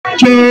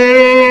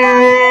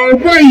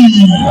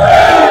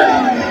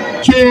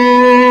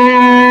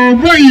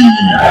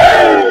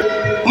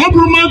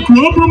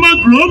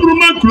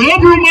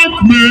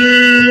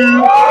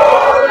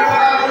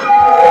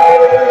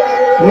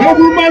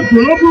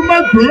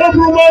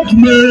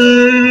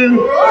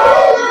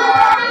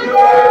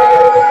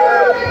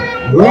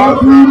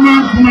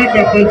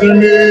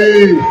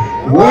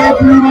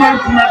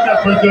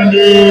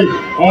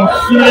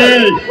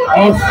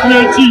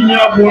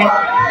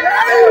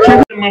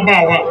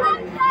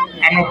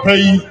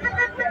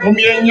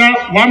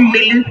$1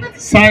 million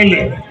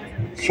silent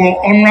for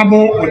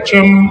Honorable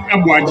Ochem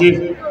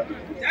Abuaje,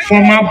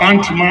 former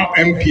Bantama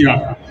MP.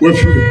 The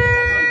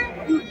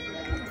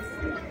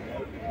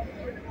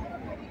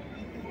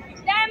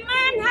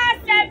man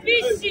has a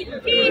vision.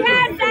 He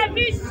has a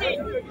vision.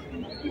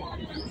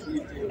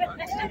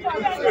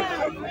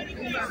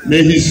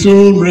 May his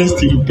soul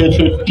rest in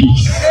perfect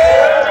peace.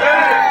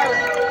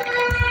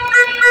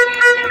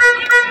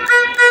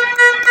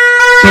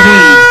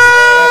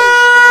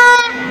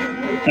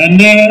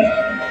 And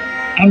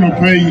I'm a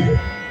pray.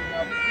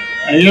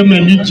 I am a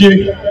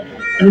DJ,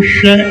 a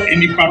share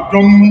any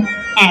pardon.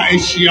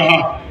 Asia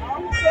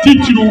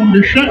teach you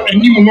the share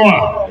any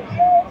more.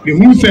 The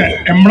who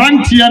said,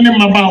 Emrantian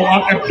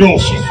Mabawa at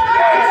Dos.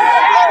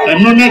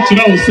 And no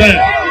natural said,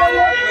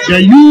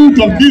 the youth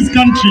of this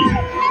country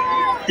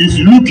is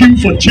looking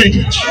for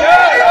change.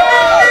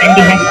 And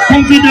they have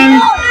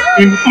confidence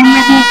in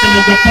Honorable Ken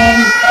Agyapong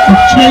to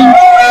change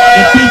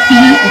the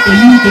destiny of the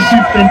youth of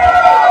this country.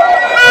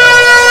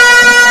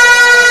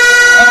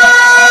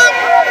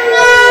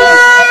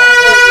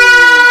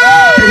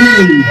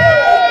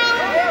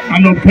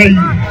 And okay,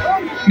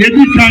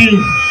 maybe kind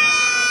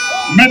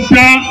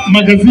Meta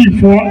magazine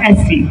for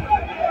ASI,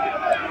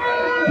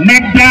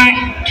 Meta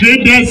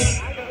Traders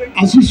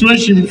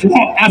Association for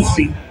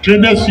ASI,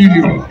 Traders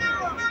Union,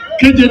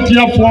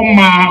 KJTF for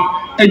Ma,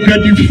 a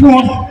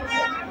 24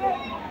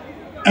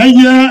 a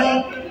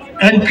year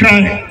and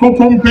cry,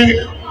 Kokompe,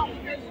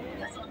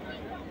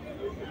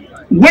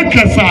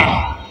 workers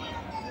are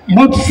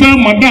Motsa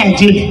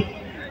Madaji.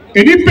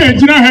 Any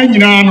page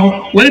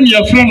when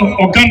your friend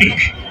organic.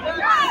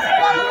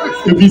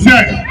 If he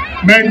said,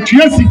 Man,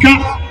 Jessica,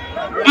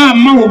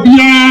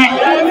 Maubia,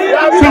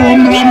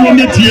 some Ramon,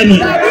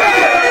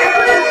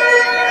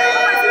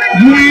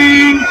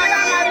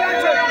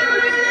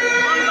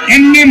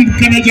 and then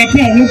Ken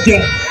Agyapong who do,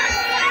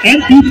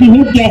 NPP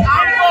who do,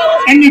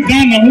 any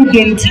Ghana who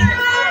don't,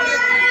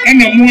 and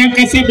a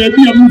Muakasa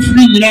baby, I'm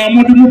free, I'm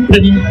not going to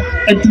pay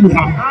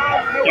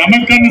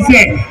Yaman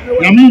said,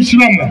 Yamin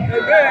Shram.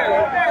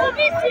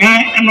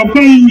 And a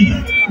pay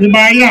the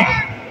Baya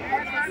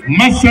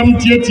Massam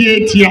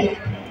Tia,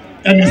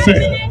 and he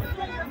said,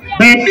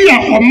 Baby,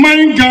 or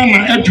mine Ghana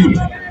edu,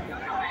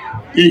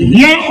 a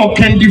year or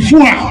candy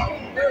four,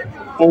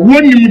 or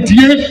 1 minute,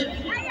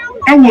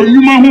 I will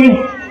human,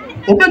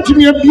 or better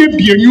me a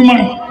baby, a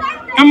human.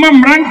 I'm a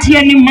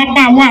rantian in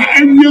Mabawa,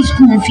 and your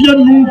school, fear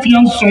no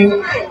fianso,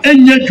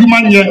 and yet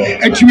Jumania,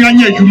 and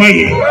Jumania.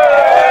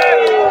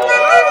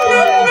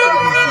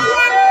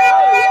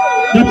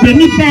 The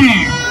penny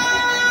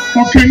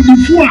or can be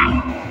four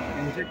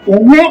or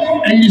walk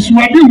and is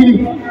what you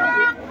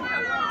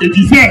it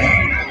is there.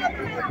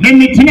 Let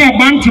me tell you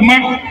Bantama,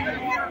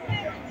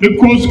 the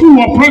call school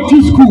or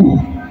practice school,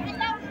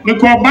 the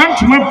call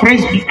Bantama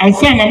Presby, and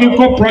son of me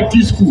call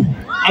practice school,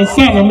 and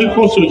son of me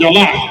call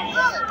Sojala.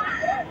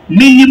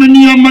 Many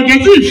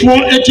magazine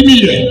for 8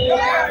 million.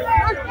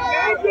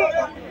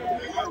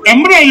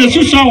 Embra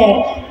Yesusawa,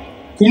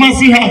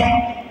 Kumasi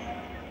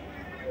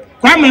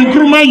Kwame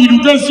Nkrumah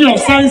University of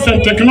Science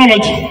and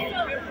Technology.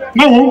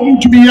 Now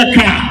want to be a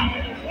car.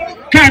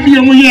 Car be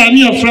a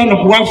near friend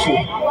of Wafo.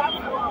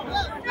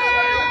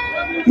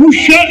 Who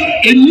share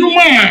a new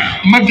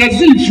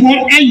magazine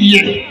for a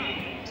year.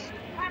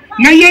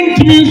 Nayan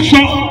Timi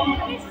saw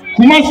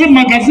Kumasi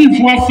magazine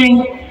for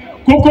saying,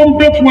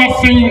 Kokombe for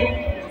saying,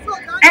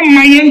 and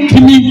Mayan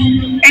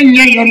Timi and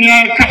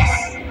Yayonia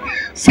Cass.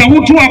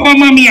 Sawutu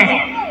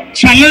Abamamia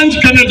challenge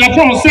Ken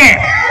Agyapong, sir.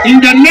 In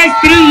the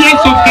next 3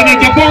 years of Ken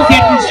Agyapong's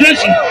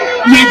administration,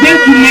 we are going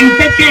to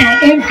manufacture our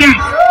own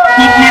cars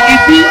with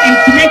magazine and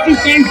commercial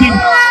science,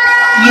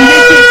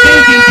 University of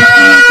Science and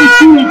Technology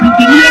School of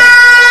Engineers,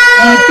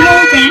 and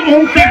build our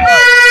own cars.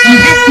 We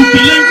have to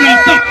challenge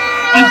ourselves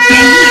and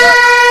say,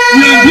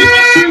 we are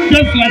human beings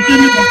just like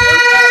anybody.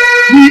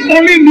 We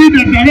only need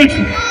a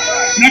direction.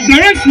 The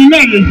direction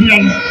is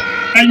here,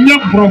 and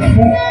you're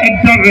bravo a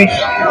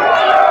direction.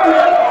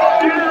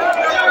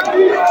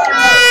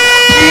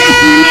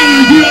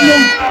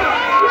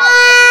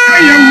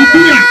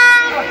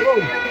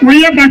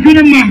 We are back in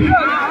the man.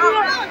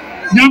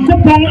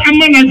 Yakupong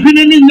Amana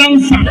Guinea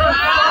Yansa,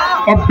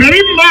 a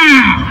very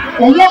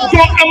man, or what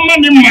for a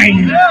man in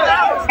mind.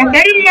 A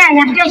very man,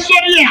 what the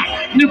Soria,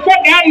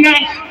 Nikodana,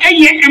 and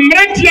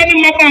Emratian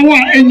Mabawa,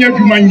 and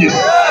Yakumanya.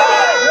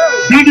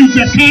 That is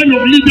the kind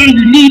of leader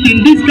you need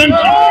in this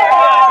country.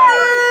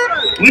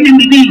 When you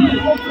begin,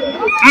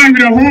 I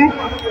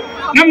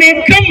may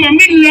come a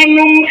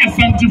million as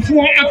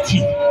 24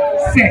 active,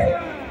 say.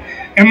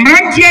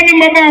 Mrantia ni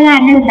mabawa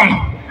moba.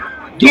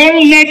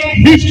 Don't let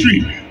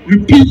history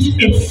repeat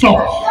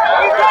itself.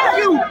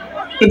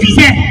 If you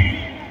say,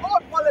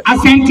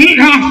 Asante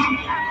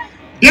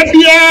there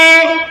be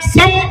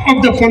some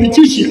of the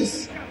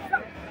politicians.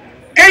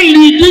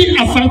 Elidi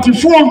Asante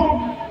for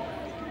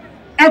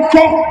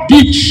Echo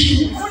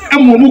Ditch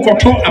and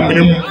Momukoto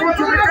Amrem.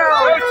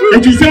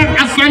 If you say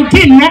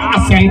Asante, not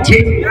Asante.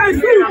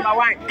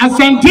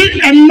 Asante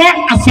and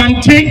not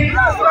Asante.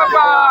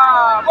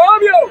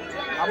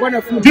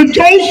 The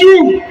Tosu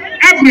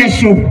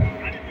Abreso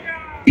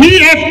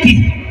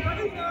PFP.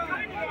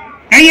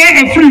 A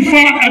free for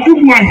a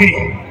Dubuahe.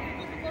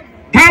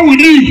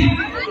 Pawuli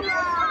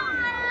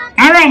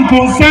Aram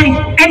Ponsan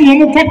and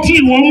Momokoti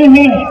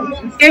Womo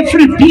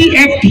every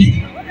PFP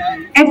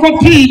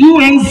Ekoti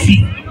UNC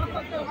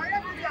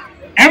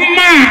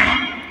Emma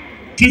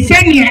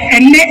Tisania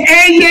and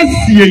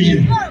ASC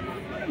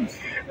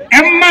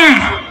Emma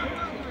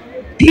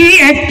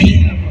PFP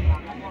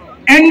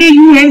and the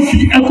UNC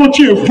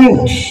Ekoti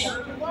votes.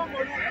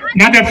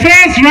 Now the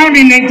first round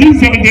in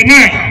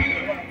 1979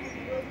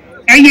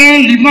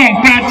 Liman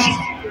Party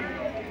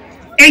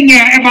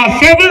about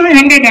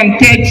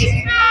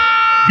 730.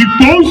 The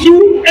Tosu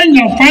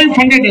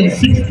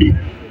 560.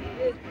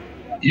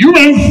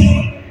 UNC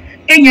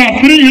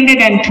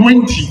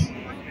 320.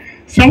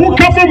 So who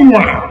cover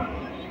more?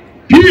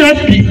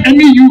 PFP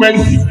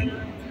UNC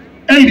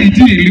LED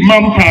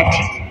Liman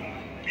Party.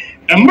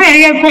 And my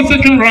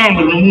second round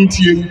of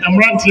Muntie and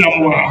Ranti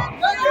Amwa.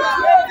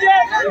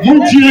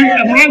 Muntie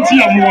and Ranti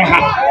Amwa.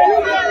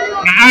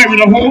 I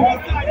will hope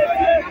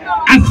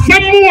as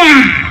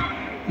someone.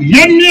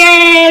 Yenya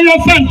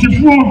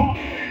Yasantifo,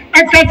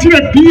 I catch a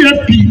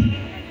PFP.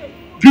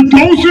 The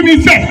Tosu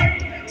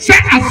say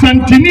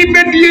Asantini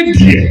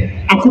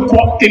Mediate, Akuko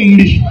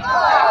Enni.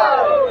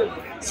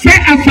 Say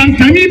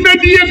Asantini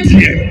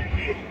Mediate,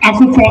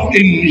 Akuko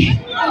Enni.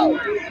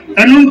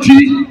 And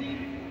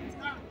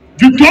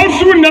the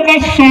Tosu never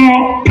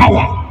saw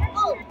power.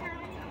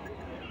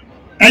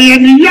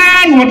 And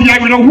Yan or the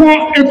Agro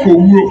Echo.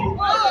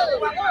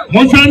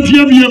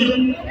 Mosantium,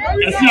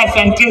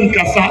 Asante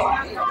Kasa.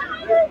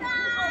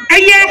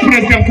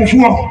 President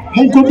Otumfour,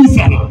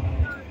 Monkobisala.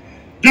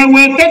 There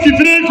were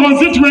 33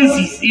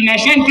 constituencies in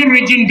Ashanti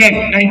region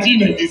then,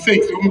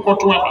 1996.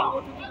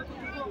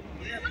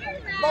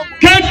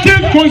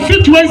 30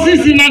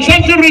 constituencies in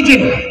Ashanti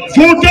region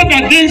voted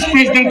against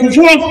President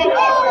Otumfour.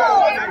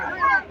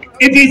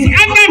 It is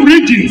other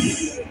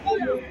regions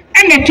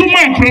and the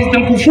two-man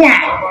President Otumfour,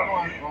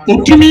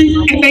 Otumi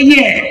and the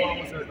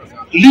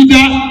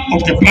leader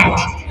of the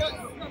party.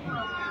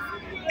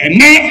 And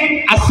now,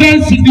 a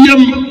sense of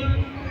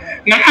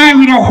na I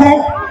will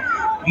hope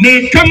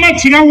may come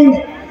at now,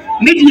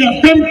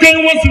 media campaign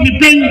was in the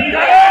pen.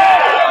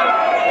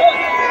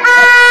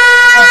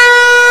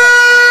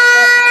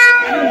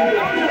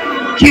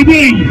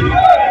 Kidding.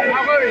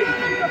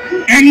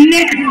 And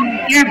yet,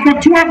 you got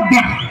to have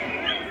back.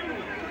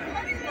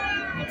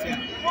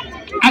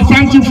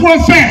 Asante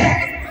said,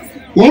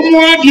 one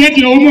more yet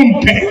your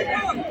own pay.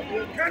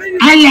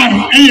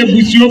 Allah, a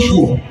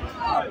busiofu.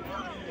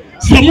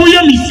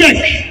 Samuel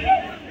mistake.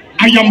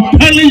 I am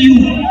telling you,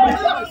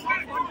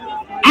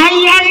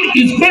 Allah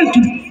is going to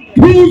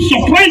pull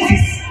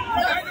surprises.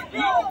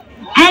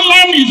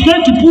 Allah is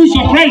going to pull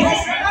surprises.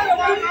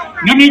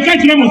 Now,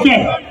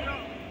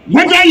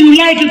 whether you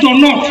like it or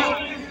not,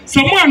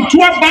 someone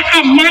talk about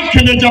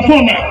Ken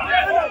Agyapong,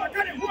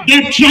 the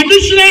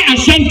traditional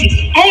Ashanti,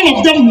 all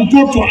of them will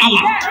go to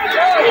Allah.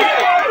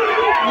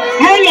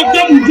 All of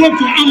them will go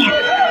to Allah.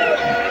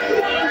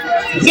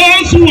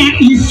 Those who are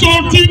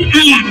insulting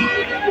Allah.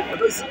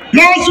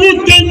 Those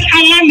who think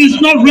Allah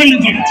is not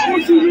relevant.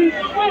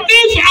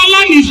 If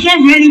Allah is not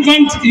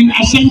relevant in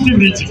Ashanti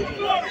region,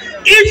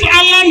 if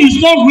Allah is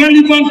not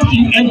relevant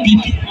in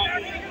NPP,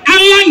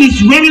 Allah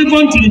is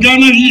relevant in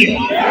Ghana here.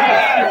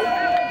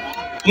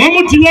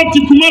 Kumasi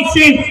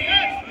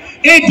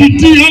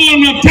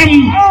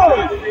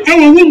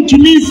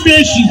Wontumi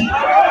station.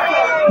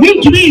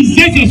 Wontumi is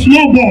just a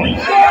small boy.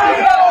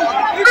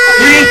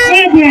 A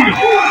small boy.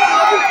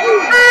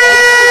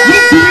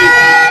 Wontumi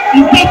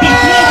is just a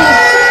small boy.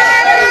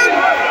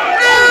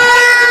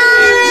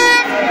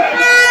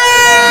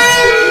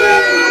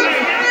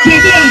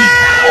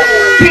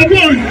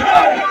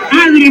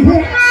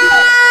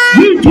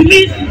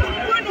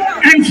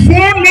 And 4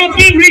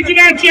 Northern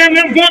Regional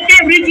Chairman,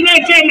 4 Regional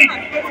Chairman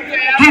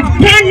have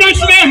turned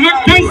National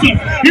Council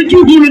into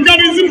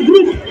hooliganism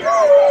group.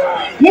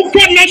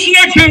 Woka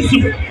National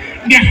Council,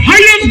 the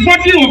highest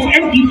body of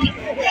NPP.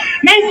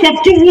 Now got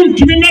to wound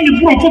to be the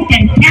prophet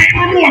and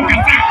time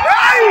Wakata.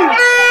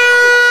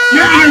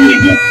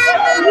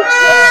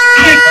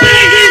 I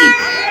pay him.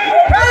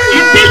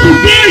 I pay to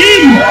pay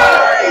him.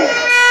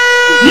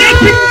 Let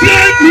him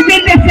play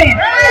November 4th.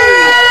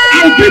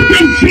 I'll give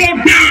them 4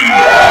 down.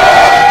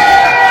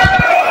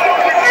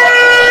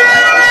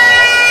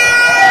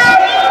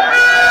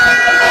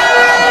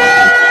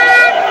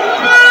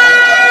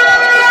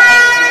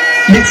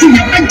 Let's see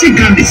your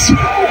anti-Gandhi.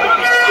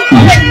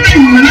 Whether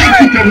you like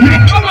it or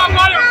not,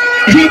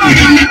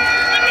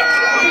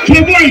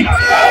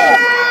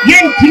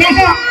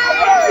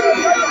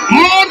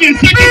 All the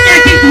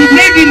sacrifices we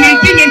made in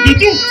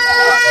 1992.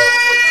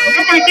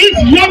 But these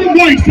young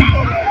boys,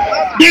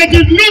 they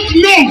did not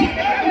know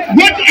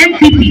what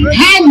NPP,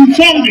 how we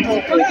formed it.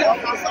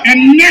 And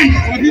now,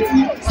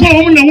 so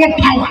we know what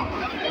power.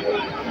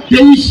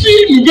 They will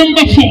see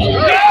November 4.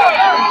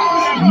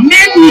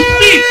 Men will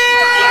speak.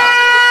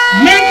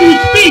 Men will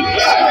speak.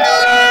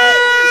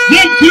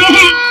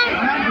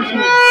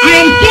 I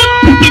am so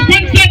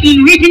disappointed in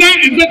regional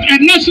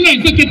and national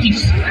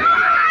executives.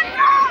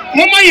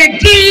 Oh my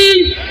God,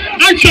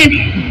 actually,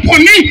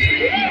 police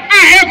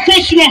are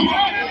force one.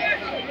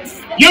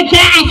 You go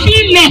a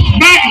free loss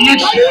by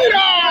election.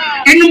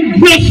 And you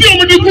Brazil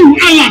with the good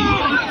Allah.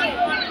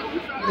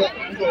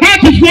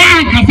 That is why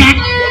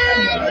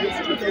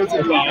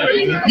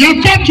you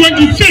got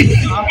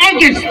 26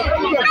 August.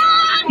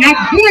 You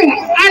bro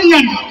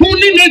Allah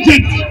polling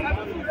agent.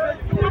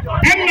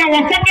 And now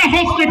our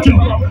hospital.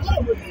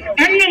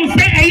 And now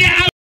say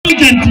agent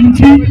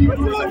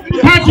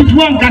part is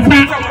one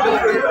Gaza.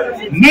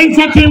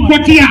 Mensatin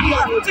Kotia.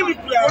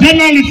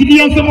 Journalist be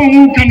also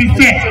who can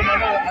say.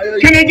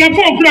 Ken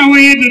Agyapong kura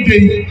away the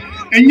day.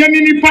 And Yanni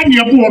Nipa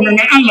Niabu on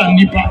Allah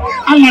Nipa.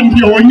 Allah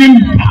Nipa on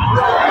Nipa.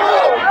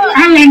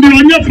 Allah Nipa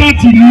on your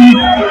party.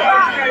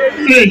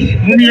 Hey,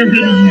 Mommy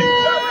again.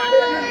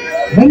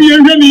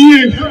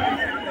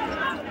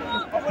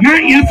 Now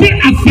you see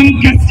a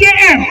Sankasia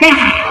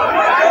bar.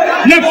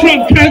 Let's from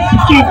Christ.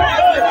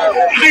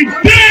 I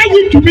dare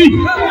you to make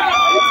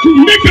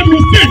a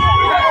mistake.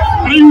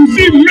 And you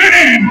see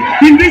men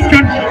in this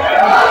country.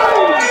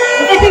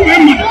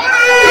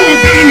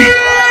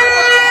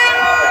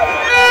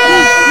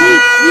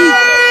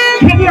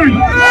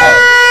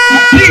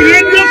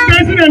 Radio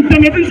station and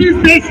television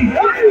station.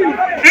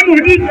 And we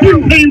did do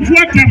things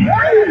for them.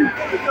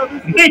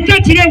 They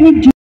catch them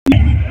with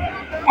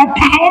a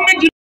power.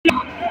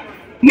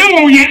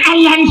 Now we are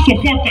Alan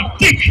supporter.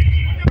 Take.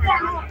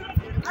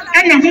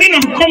 And I'm in a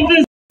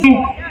conference.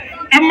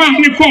 I'm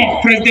going to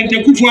President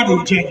Otumfour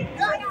to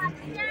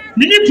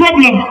many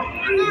problem.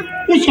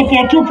 Who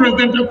support to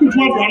President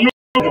Otumfour are no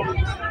problem.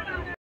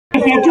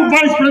 Support to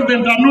Vice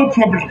President are no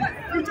problem.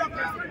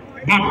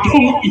 But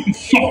don't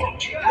insult.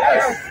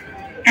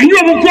 And you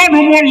have got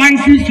no more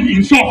license to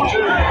insult.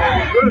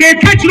 They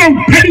catch you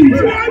on pain.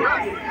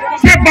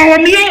 Say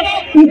Bawumia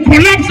will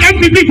collapse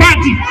NPP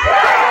party.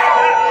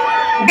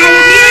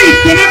 Bawumia is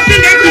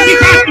collapsing NPP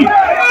party.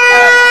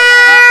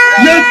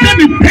 They can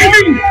be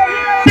paying.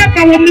 Say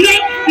Bawumia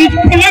is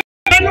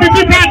collapsing NPP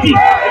party.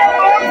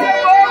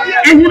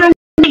 And we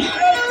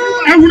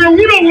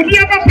don't the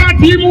other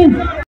party move.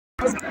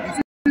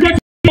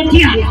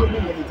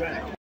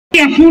 We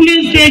are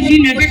fooling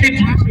station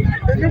executive.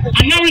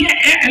 And now we are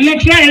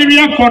electoral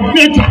area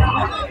coordinator.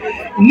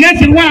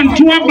 Next one,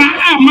 two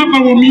about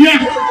Bawumia.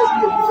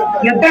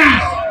 The bar,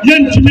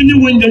 young Chimini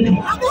Wendy.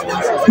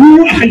 Who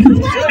are you?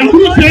 And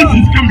who says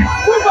he's coming?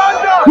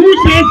 Who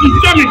says he's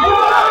coming?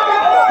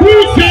 Who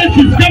says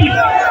he's coming?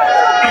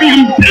 I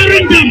am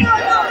bearing them.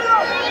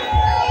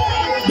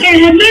 They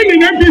are men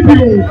in NPP.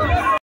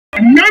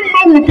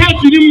 Number will pass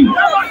to them.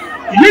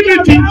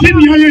 Unity in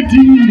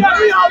unity.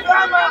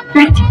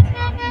 But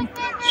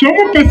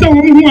some person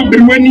who have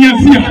been when you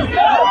see,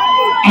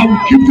 I'll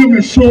give them a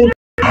show.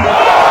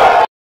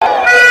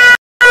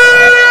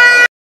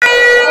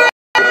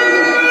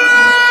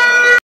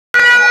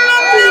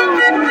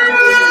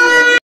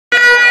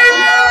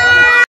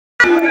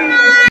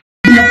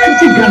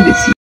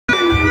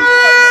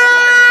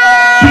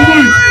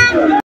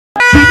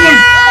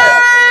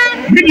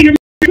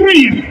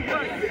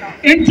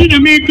 Empty the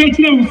maker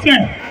to say,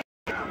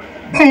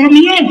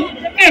 Bawumia,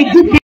 a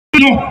good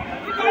no.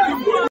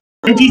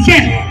 It is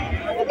said,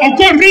 of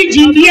course,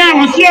 region the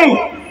hour so.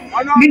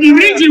 The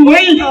region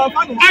way,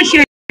 I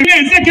shall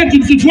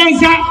executive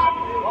sponsor.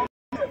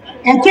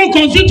 Of course,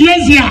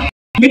 constituency.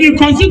 The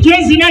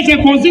constituency,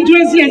 national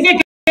constituency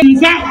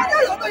executive.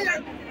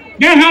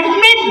 There have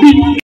not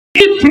been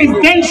any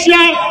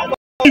presidential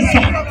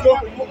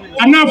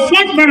and now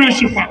flag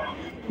bearership.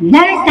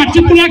 One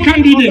particular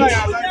candidate.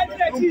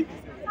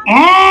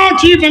 All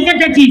chief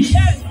executives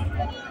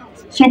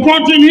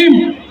supporting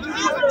him,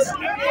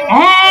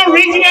 all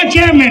regional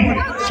chairmen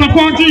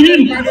supporting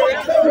him,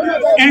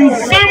 and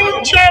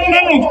some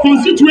chairmen of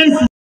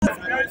constituencies.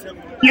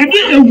 You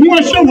did a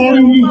worship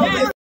on me.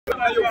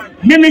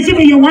 Let me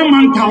see you 1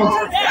 month out.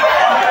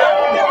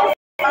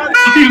 I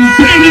am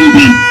telling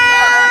them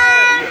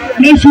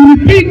they should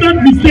repeat that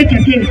mistake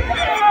again,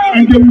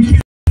 and they will see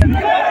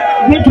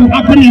what will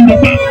happen in the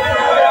past.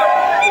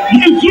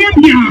 Yes,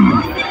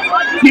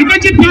 the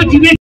budget party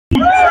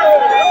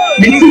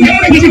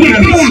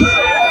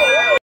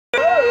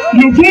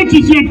your vote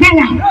is your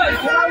power.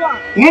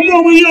 One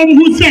more young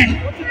who said,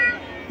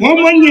 one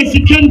more year,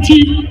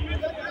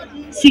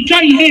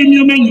 Sikan Hen,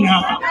 your man,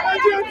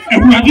 and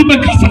we are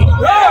given Casa.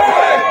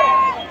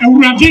 And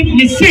we are given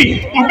the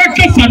same of a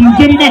Casa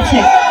November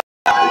 4.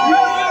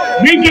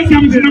 Make us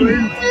some.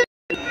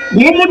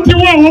 One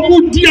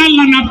more dear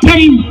Lana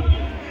time.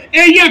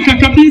 Eya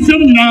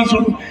kakabisem nyina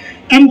so.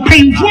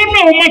 Mpanyinfo na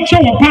o ma che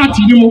wo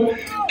party ni mo.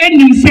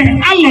 Enim se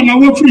Allah na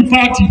wo free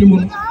party ni mo.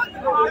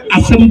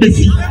 Asem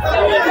besi.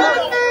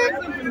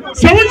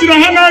 So we jira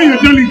ha na your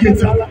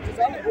delegate.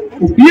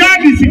 Obia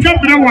di sika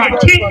bra wa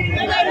chi.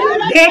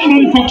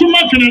 Mom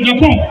kotuma Ken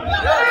Agyapong.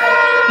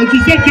 It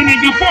is Ken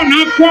Agyapong na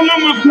kwama.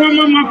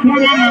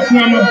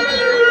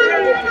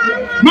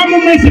 Mama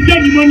mesika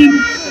di money.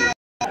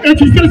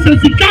 It is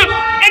sika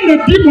and the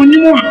demon ni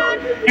mo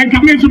and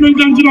come to me.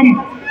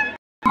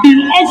 He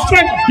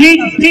offered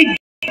big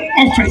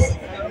offers,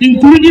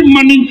 including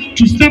money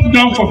to step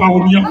down for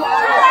Bawumia.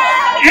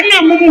 And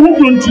I'm who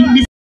don't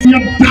see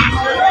your dad.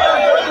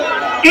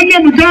 And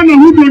I'm Ghana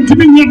who don't see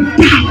your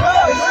dad.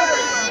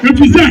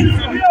 Represent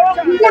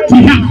what he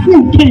has who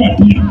told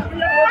you.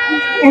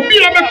 Obi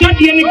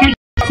Abakadi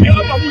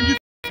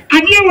I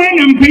didn't when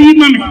I'm paying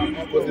money.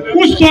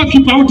 Who's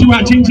talking about you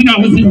are changing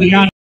our in the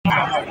yard?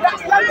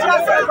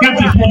 That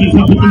is what is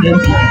happening.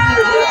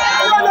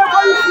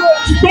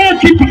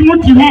 Storekeeper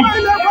what you have.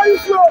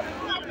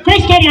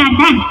 Customer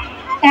bank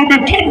or the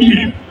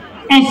company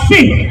or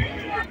say,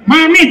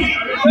 Mammy,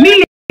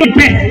 Lilo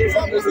pay.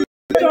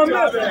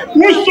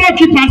 Who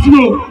storekeepers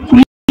will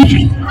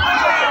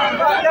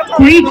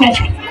create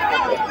coffee?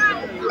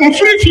 Or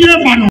free year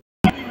banner.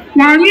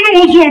 While you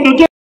know who's on the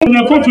door of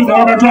the coffee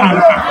or the door.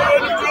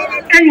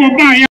 And we'll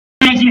buy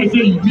as you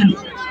say you do.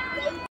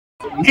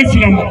 Yes,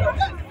 no.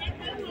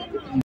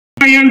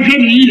 I am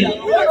here.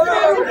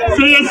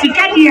 So yes, you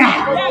come here.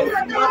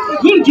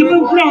 Don't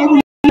you proud?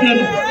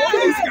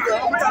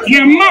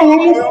 Your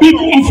mom big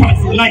offers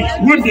like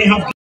what they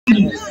have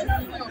done.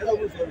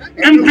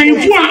 And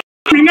painful,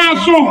 and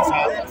also,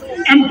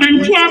 and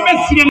painful,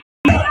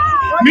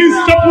 means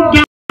to put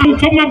down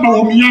from a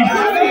Bawumia.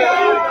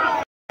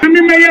 I'm a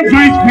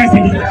vice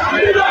president.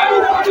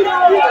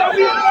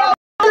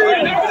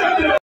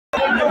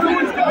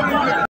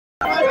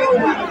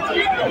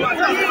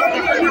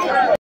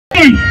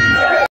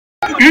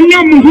 And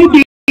I'm who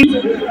did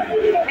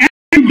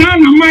and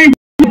done my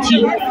duty.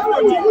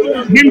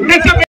 Then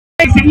that's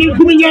a new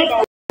coming up.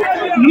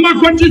 No matter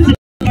what it is,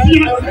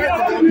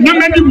 no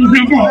matter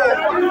what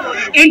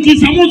and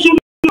it's also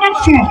not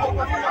for.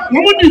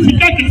 What is it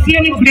that is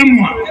here in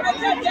Bremwa?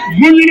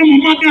 Money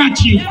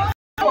Madachi.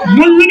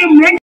 Money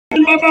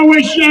Baba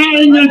was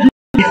sharing a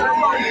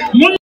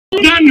money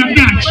Ghana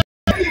Dutch.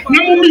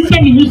 Namu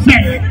some who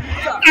said,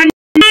 and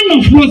none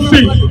of us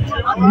say,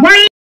 why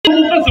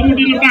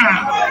somebody in the bar?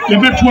 You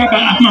better walk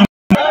about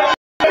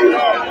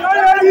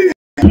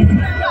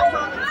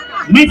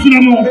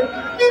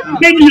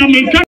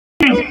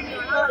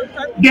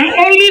the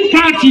only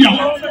party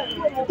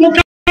who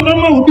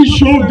can be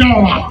showed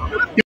down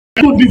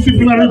the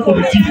disciplinary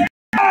committee.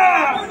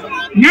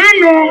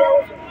 Now,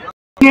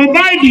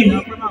 providing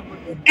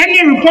any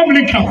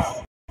Republicans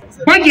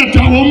budget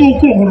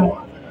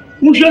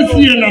who just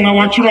see in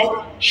our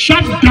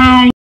shut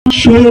down,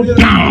 show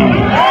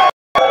down.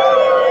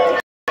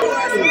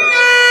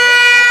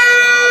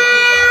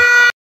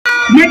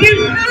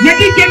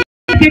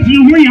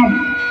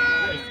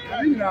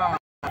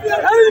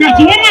 That's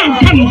woman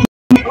can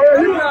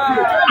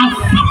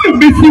a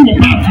missing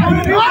party.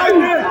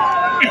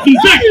 He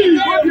said,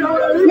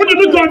 what did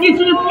you call this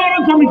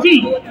disciplinary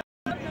committee?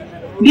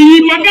 The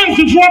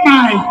Magansi for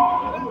by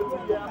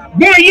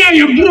boy, yeah,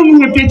 you're grown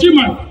with the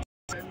Jima.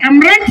 I'm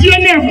right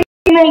here,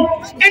 Bruno,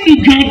 and the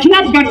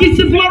Gatuan by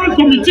disciplinary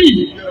committee.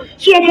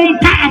 So,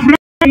 Mompa Abraham,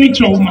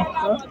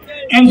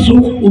 and so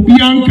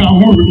Obianca,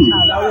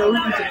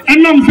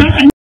 and I'm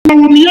saying,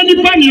 Bawumia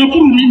Bani of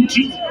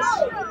Burundi.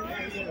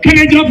 Ken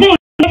Agyapong,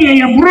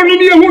 you're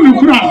running your whole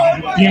crowd.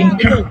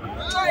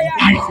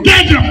 I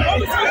tell them,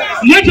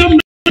 let them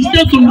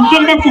stay to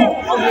November 4,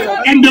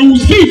 and they will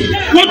see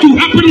what will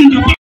happen in the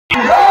past.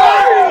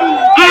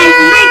 I'm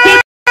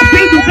not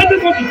scared of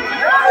anybody.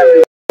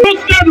 Not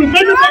scared of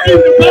anybody in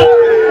the past.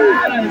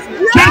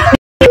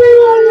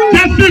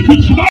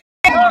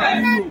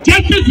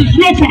 Justice is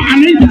not for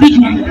an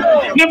individual.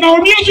 Never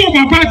also of a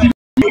party.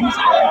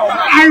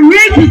 I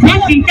raised his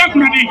hands in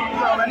Takrade.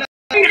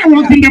 I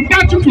was in the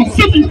party for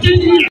 17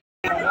 years.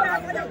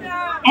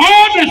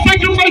 All the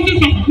sacrifices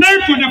I've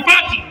made for the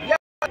party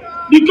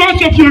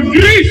because of your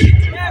grace.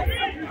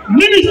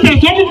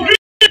 Ministers of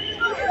grace,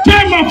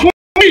 time of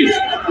grace.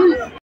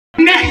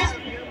 Next,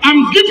 I'm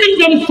giving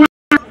them fire.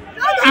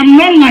 I'm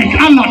not like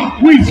Allah,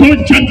 who is so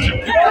gentle.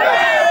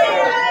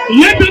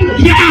 Let them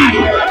try,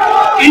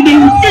 and they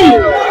will see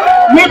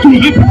what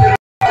will happen.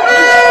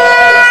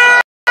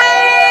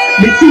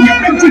 They see the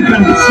empty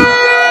condition.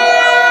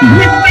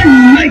 Whether you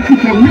like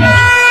it or not,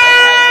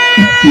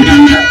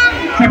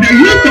 for the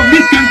youth of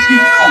this country,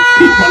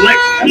 people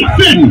like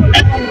nothing.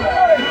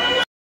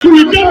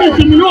 We don't need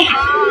to know.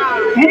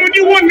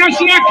 Only one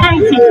national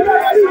council.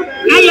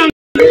 Allah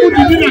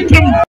didn't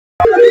tell me.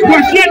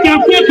 But she had a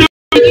quota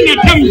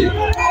didn't tell me.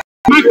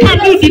 My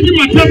country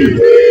didn't tell me.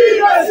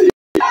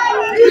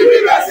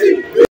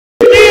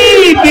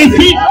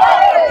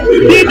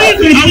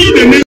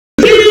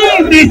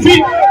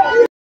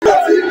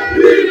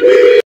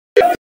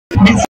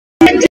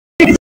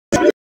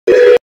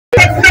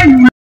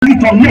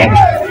 or not.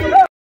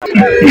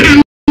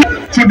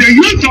 For the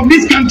youth of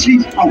this country,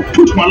 I'll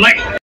put my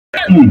life.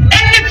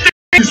 Anything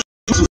is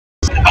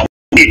I'll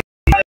put it.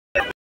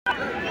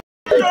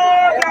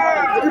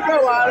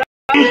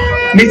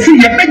 Let's see,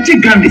 you're not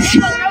taking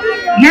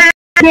now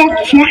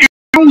work for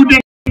everyone with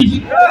the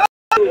peace.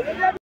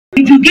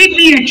 If you give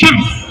me a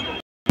chance,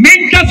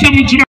 make us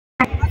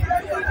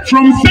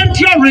from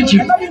Central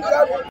Region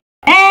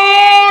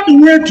all the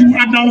way to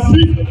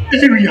Adansi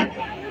area.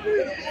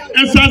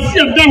 As I see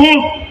the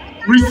whole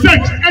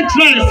research,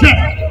 extra,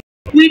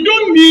 we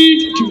don't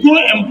need to go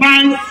and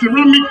buy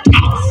ceramic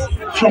taps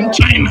from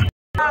China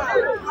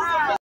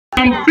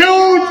and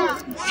build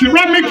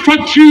ceramic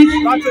factories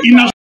in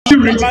a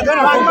region.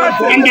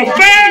 And the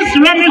first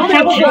ceramic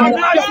factory,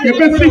 the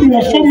person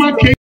was former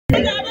king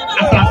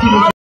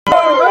assassination.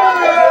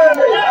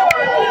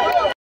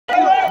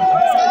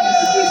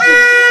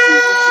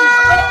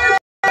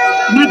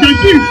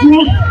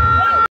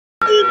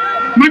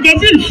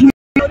 Magazine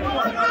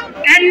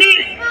any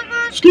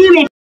school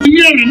of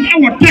engineering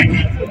our tech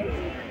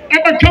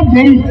ever come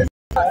home.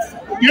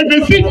 You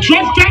can see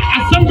tractor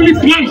assembly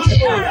plants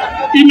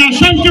in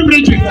Ashanti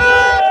region.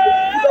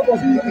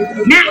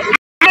 Now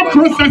our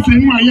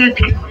processing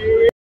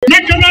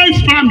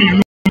mechanized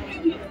farming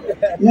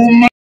will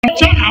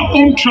manufacture our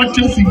own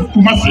tractors in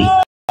Kumasi.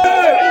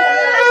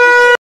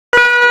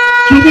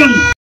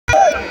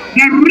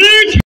 The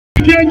rich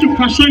change of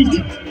Ashanti.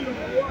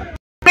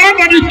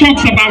 Nobody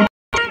talks about it.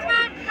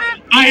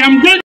 I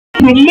am going to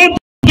promote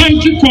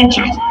Ashanti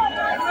culture.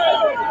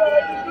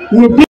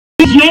 We'll build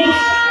museums,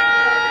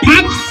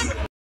 parks,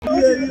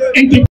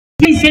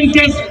 entertainment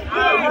centers,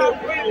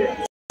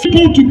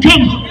 people to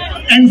come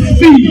and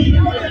see.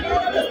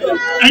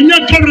 And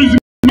your tourism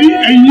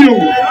and you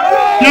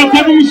are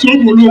coming so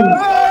below.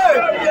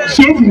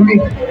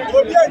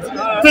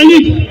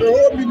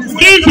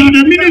 These are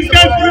the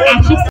ministers who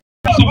are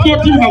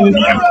supporting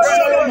Bawumia.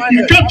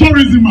 You got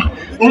tourism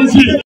on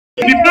say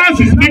the dance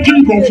is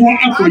making go for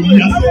after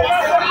years.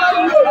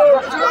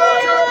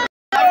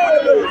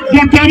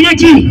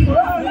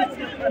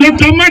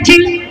 Dr. Machi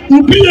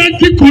will be a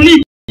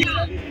colleague.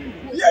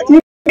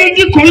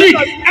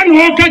 And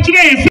all catching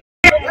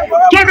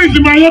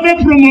tourism I ever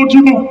promote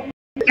you.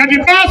 That the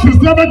dance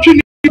is never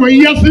killing for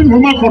years in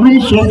Roma for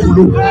room so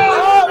below.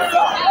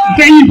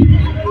 They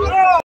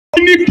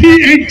when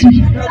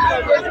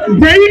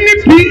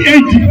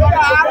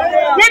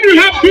you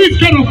have these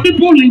kind of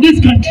people in this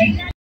country,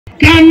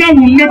 Ghana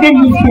will never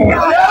move forward.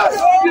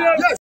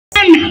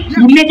 Ghana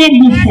will never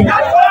move forward.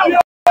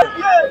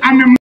 I'm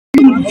a man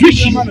with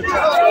vision.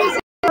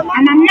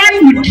 I'm a man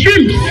with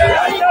dreams.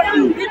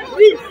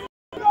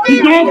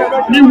 Because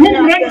the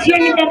woman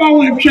telling Baba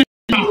will check.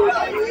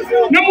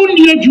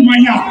 Namundi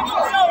Jumaya.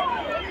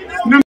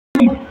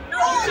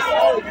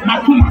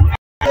 Makuma.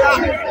 I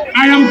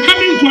am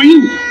coming for you.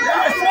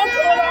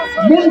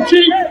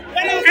 Monty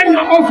and the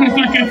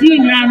officer can see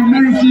me and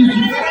refuse.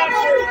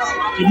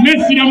 The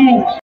next year,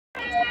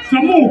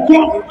 some more go,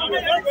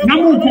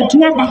 Namu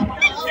Tuaba.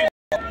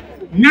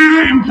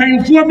 Now I'm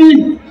paying for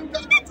me.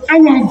 I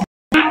want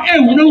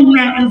and the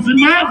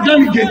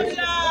delegate.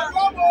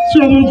 So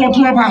I'm going to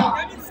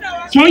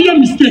so your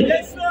mistake.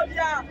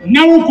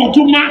 Now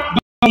Kotuma,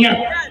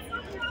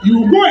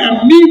 you go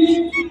and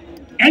meet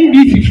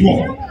NPP for.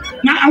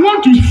 Now I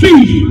want to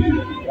see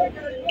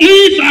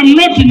if I'm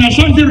not in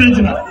Ashanti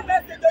region.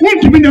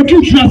 Want to be the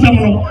two trust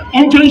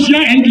on Tunisia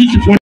and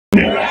NPP for.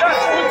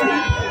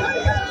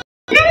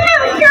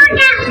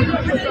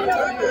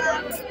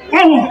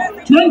 Oh,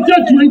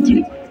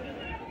 2020,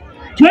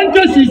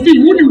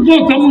 2016, wouldn't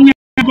vote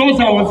because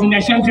I was in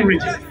Ashanti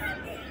region.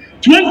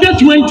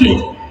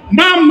 2020,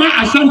 Mama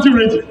Ashanti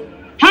region.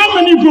 How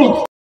many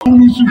votes?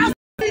 Okay,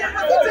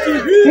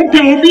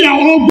 will be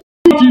all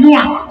vote in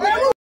one.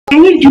 I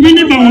want to be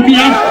never will be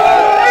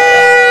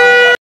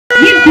out.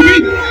 Need to be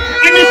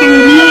any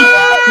Bawumia.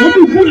 Want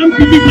to put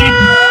NPP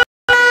party.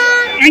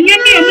 And yet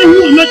me who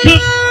will make a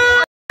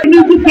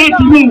new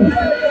party no.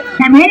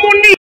 But one more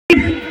need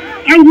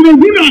and we will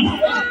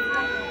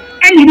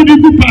and we will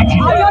party.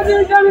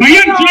 My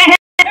young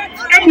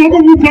and we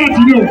will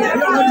party no.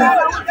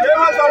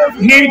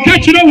 They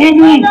catch it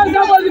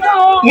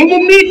one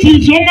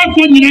meeting so much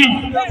for you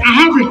now. I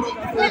have it.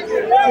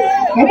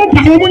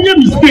 One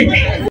mistake.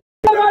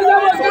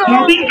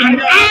 There be an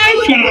eye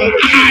for an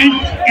eye,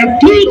 a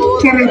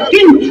tooth for a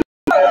tooth.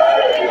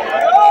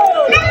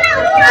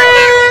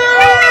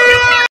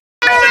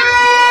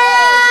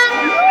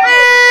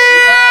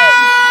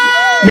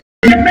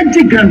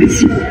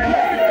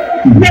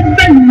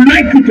 Whether you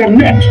like it or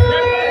not.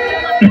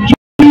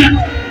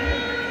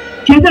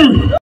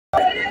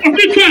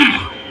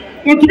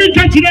 Otumfour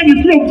catching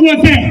the flow for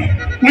say,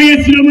 why a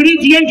ceremony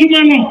to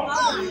gentleman,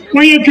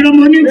 why a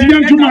ceremony to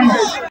gentleman.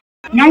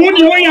 Now, what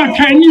you are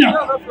Kenya,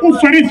 who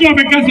Pharisees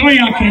because we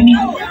are Kenya,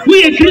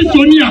 we are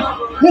Christiania,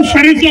 who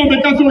Pharisees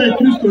because we are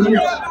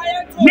Christiania.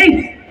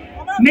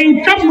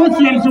 Men come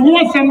Muslims who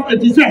are some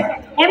it is said,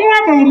 on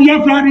one of the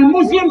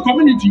Muslim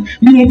community,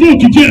 we will go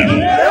to jail.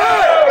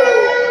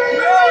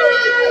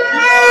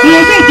 We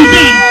will go to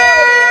jail.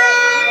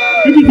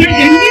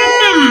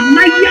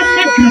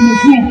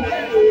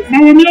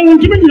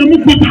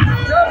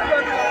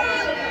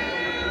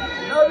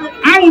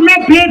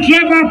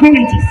 tribal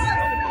politics.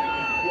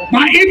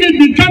 But if it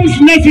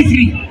becomes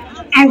necessary,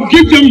 I'll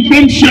give them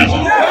bombshell.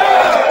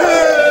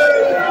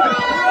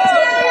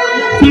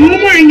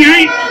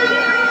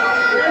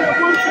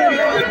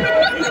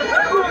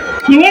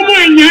 So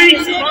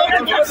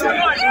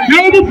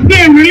now we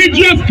play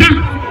religious card.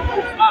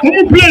 We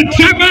play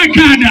tribal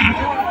card.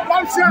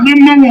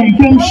 Number one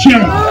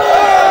bombshell.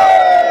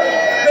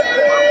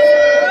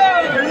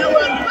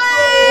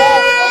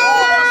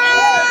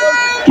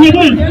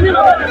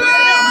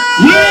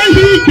 Where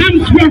he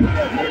comes from.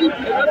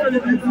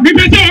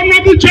 Because I'm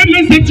not the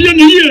chairman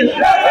here.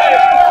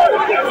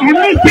 I'm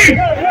not saying.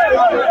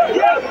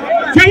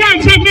 So I'm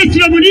from this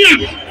Lavinia.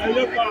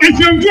 It's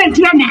a good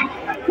drama.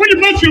 When you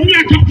mention me,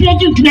 I can afford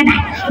to drama.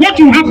 What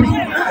will happen?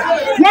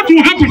 What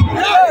will happen?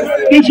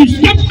 If you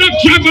stop that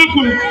drama,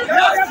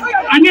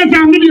 and yes,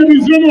 I'm in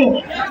this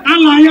room.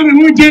 Allah,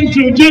 you're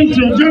gentle.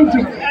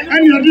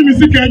 And you're doing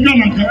this again.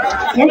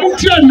 What will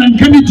turn and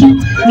committee?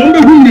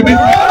 Number who may be.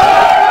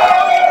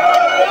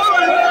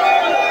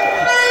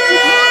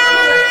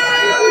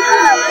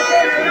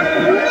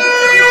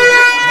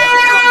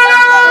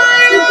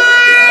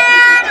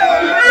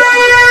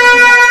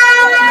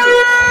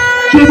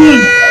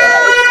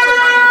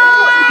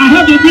 I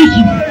have a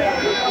vision.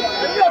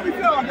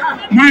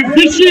 My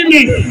vision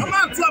is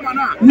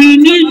we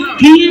need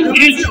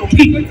PhD.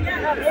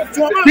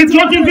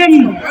 Patriotism,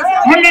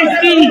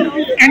 honesty,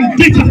 and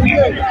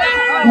discipline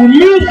will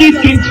move this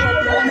country.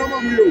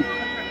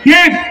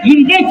 Yes,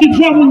 university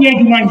trouble near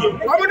the one.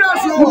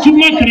 Ken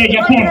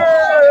Agyapong.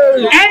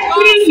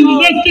 Every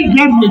university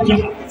graduate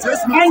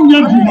on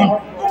your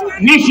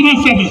national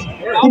service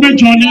will be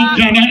joining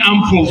Ghana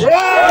Armed Forces.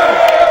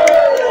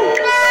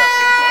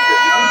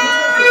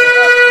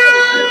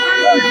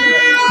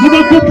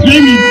 Medical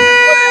training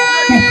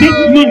for 6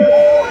 months.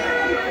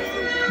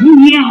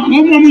 We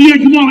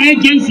are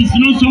agencies,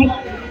 so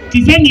to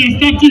send you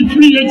starting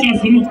 3 years,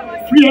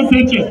 3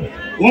 SHS.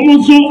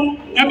 Also,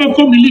 ever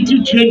for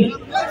military training.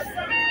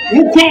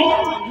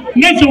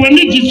 Next, we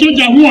need the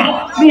soldier who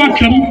are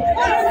coming.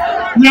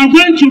 We are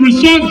going to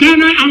restore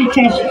Ghana Armed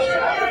Forces.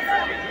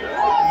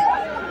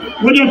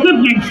 With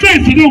equipment,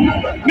 first,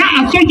 now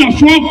a soldier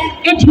for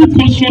 8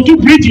 constructed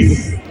bridges.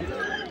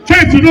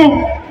 First,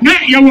 now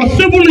you are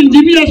civil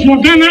engineers for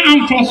Ghana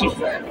Armed Forces.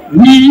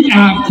 We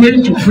are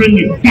going to bring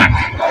it back.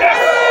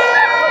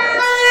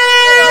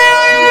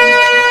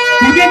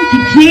 For them to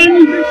train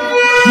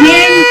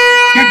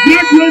the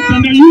graduates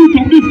and the youth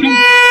of this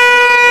country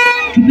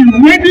to be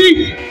ready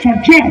for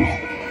jobs,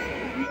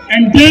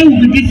 and they will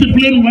be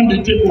disciplined when they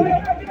take over.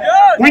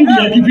 When they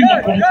are giving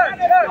a contract.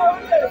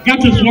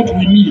 That is what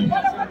we need.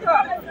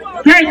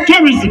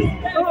 Tourism.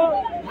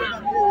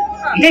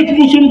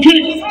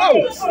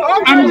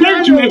 I'm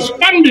going to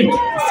expand it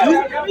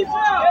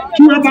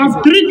to about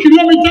 3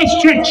 kilometer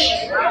stretch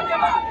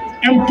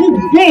and put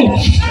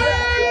boats,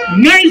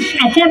 nice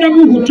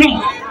affordable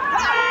hotels,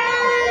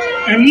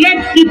 and let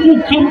people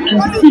come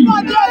and see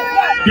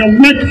the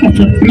work of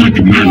a black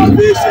man.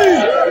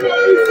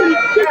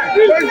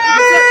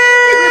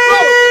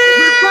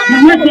 The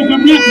work of a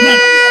black man.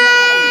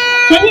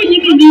 So what you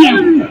do here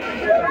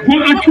for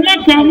a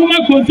Kumasi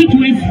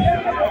constituency?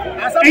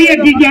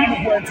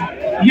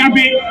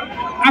 Yabe,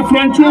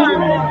 Afranto,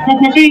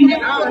 Kokobin,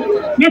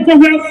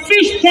 Nekover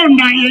fish pond,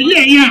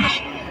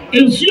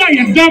 and see a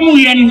damo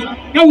yan,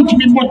 now to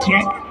be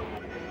water.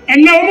 And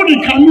now the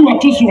canoe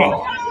to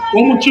swallow,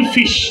 or much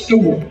fish to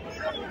walk.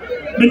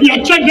 But you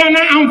are check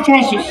Ghana Armed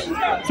Forces,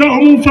 so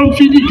I'm from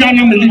Fiji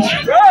Ghana militia.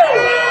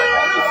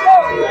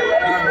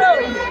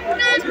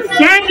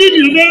 Sandy,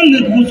 you know,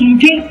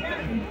 Musumke.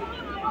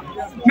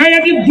 Now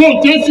you did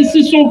both,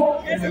 so.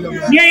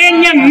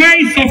 Yeah,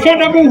 nice,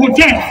 affordable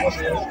hotel.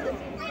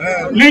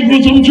 Like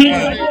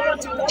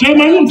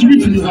Chairman to be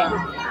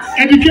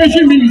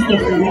Education Minister,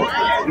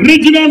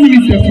 Regional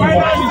Minister,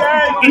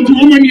 and to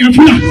women in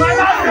Afra.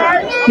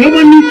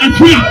 Women in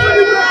Afra.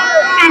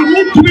 I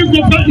want to make the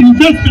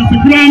investors the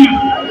grammar.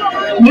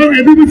 Where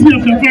everybody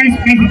of the Vice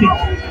President.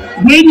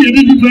 When you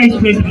need the Vice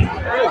President.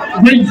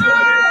 Wait.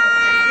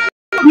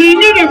 We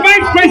need a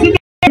Vice President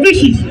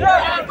position.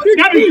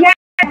 That is why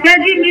I'm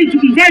begging me to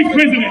be Vice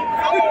President.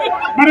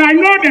 But I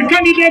know the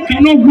candidate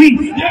cannot win,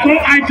 so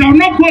I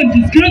cannot go and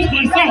disgrace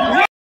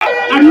myself.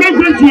 I'm not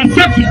going to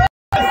accept it.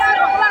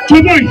 So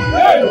boy,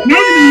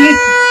 now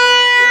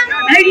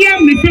earlier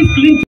Mrs.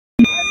 Clinton,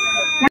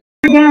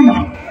 Obama,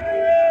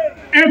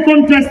 and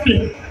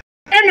contested,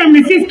 and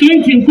Mrs.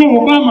 Clinton go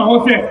Obama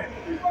was there.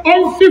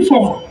 On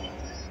C4,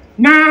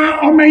 now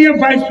I'm a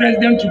Vice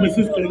President to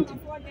Mrs. Clinton,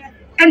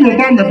 and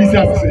Obama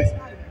business says,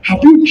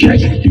 have you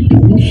checked the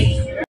polls?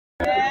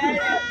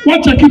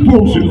 What are the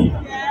polls?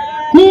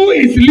 Who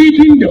is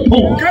leading the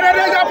poll?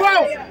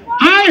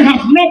 I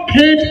have not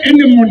paid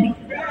any money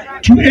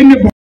to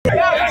anybody.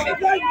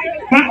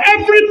 But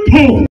every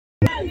poll,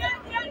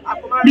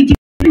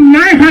 between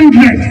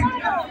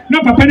 900,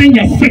 not Papa 6.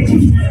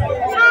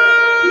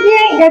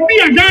 Will be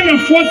a Ghana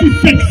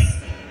 46.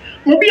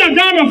 Will be a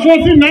Ghana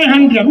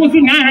 4900. Who's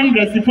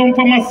 900? From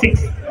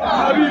 6.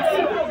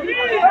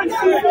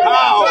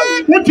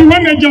 What you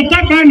want to just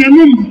tap on the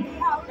room?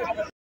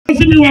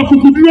 See me what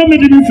could do me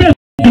the same.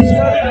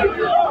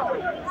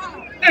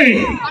 Hey,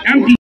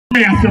 NPP.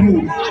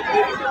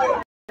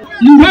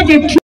 You have a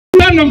true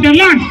man of the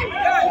land.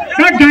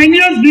 That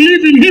Ghanaians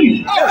believe in him.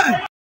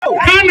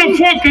 Can't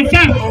afford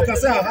Kasa.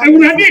 I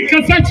would have a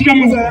Kasa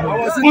Chigamo.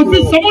 Or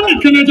this someone in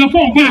Ken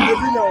Agyapong bar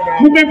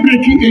who be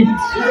breaking it.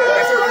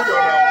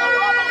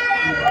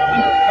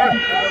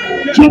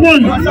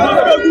 Trouble.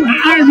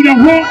 I will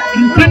have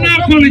internal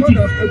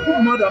politics.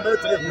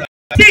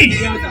 See,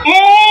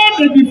 all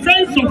the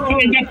defense of Ken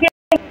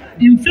Agyapong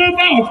in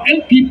favor of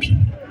NPP.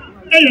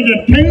 They are the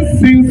 10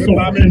 sins of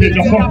Ken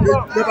Agyapong.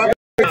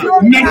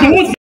 Now,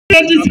 what's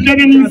this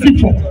government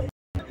for?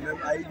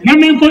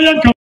 Namenkoya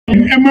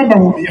Emma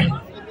Bawumia.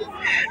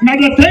 Now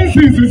the 10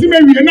 cents is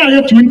maybe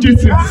another 20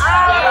 cents.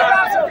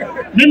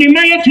 Then in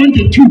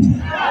 22.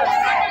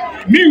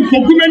 Me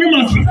Kokumani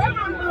Masi.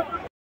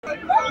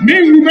 Me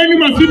Rumani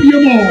Masi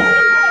Biamo.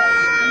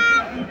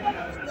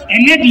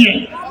 And Nadia,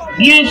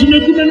 Nias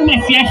Mekumani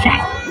Masiafa.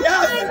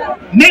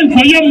 Men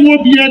Koyam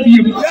Mobia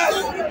Biam.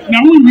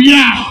 Now we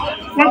are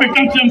what the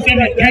country said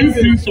the 10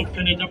 cents of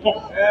Ken Agyapong.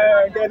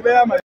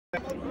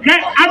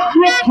 That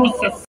agro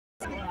process.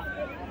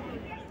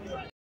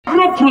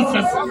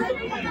 Process.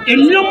 A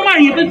new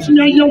mind the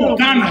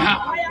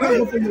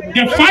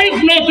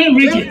 5 northern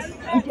regions.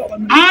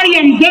 I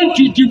am going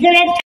to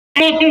develop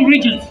northern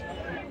regions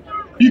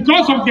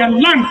because of the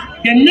land,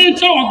 the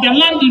nature of the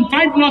land in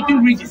 5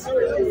 northern regions.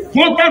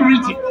 Water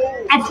region,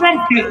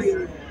 Afram place,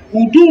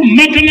 we do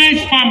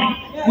mechanized farming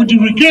with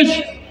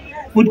irrigation,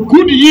 with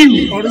good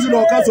yield, and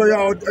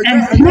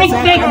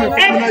process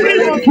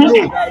every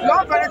product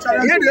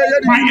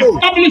by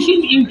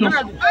establishing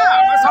industry.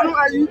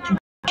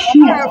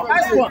 Sure.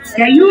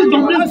 The use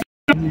of this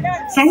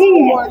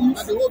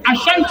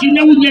Ashanti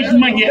never get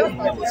money.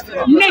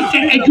 Let's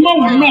say a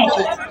will not.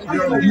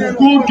 You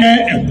go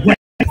there and wait.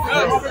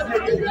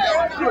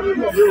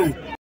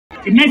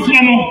 The next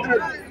one,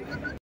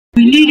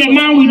 we need a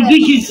man with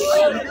dishes.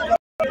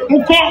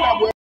 Uko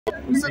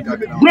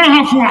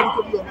Brahafwa.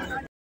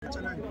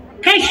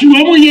 Cash you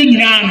over here in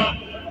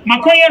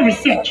Makoya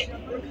research.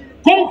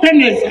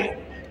 Companies,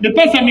 the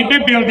person in the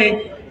building,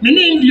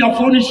 many India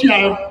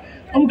furniture.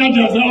 I'm going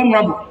to say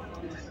honorable.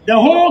 The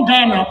whole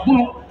Ghana,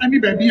 any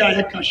baby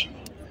I cash.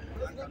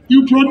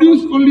 You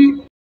produce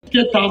only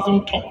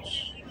 50,000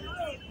 tons.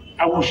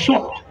 I was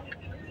shocked.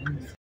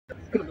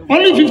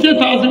 Only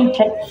 50,000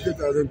 tons.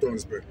 50,000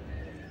 tons,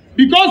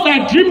 because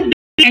I dream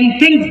big and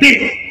think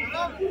big.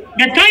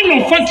 The kind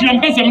of factory I'm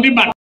passing the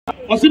back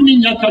was in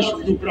Minya cash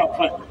you grab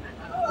fine.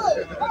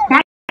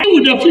 But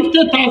with the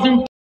 50,000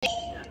 tons,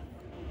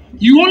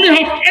 you only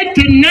have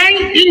 89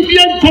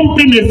 Indian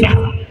companies.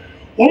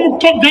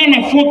 Ghana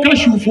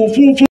focus you for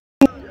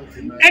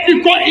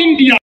Eco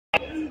India,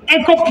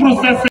 eco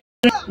processing,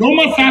 no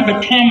matter the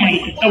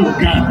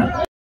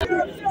Ghana.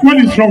 What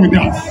is wrong with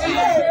that?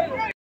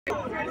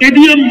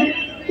 Edium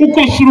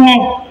Ukosro,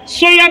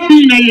 soya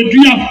bean,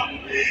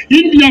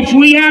 India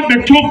for the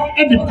top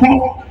at the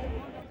top.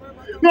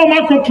 No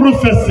macro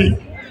processing,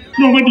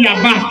 nobody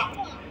are back.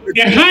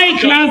 The high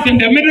class and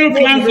the middle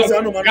class of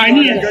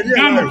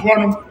Ghana for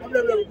them.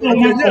 No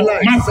matter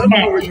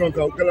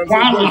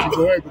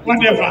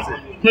whatever,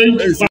 going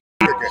to buy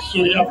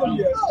soya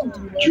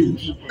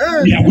juice.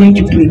 We are going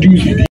to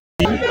produce it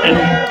and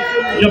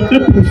you have to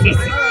process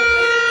it.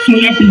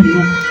 Soya bean,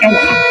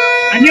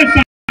 and yet I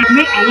am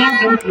not allowed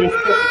them to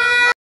export.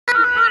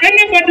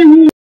 Anybody who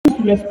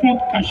wants to export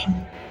cashew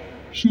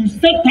should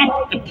set up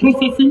a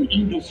processing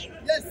industry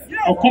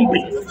or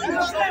company.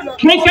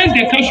 Process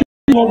the cashew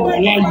will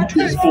allow you to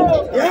export.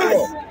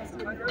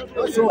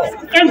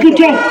 And to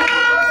talk.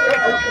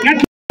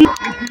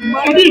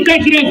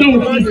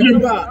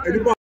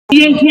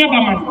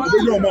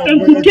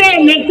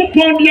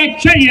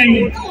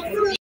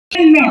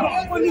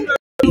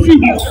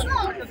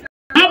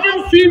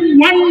 Haven't seen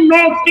one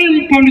northern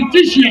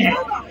politician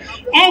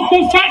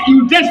offer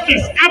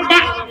investors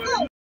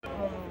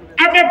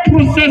other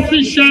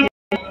processing.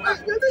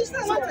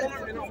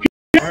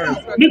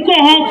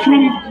 Because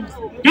from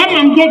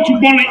Ghana go to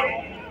Bole,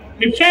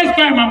 the first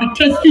time I'm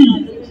tasting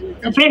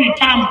the from the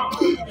time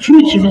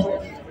fruit,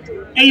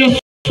 and you're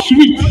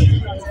sweet.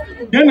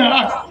 Then I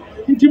ask,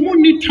 into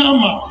money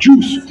tama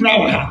juice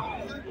flower.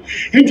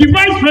 Into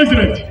Vice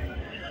President,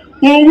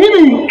 or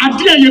who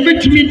idea you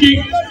bet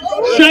me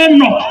share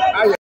not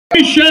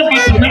share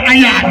but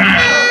ayana.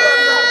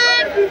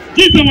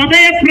 This is our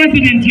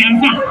president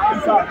Yanza.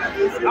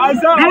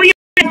 Now we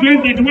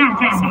president one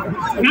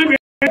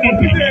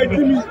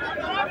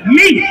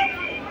me,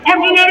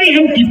 ordinary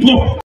MPP.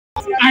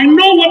 I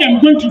know what I'm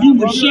going to do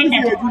with share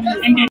butter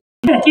and the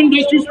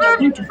industries are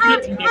going to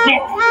create in the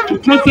north to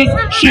process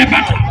share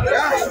butter.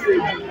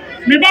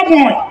 Neighbor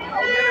boy,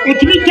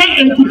 Otumfour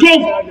and Kuto,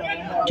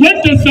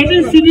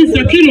 27 cedis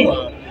a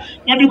kilo.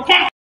 But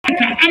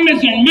the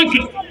Amazon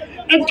market,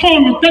 it's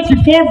called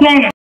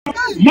 $34.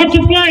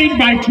 Multiply it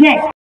by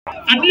 12.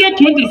 At the year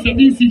 27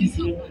 cedis,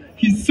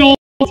 he sold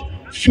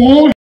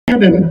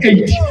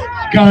 408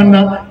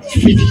 Ghana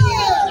cedis.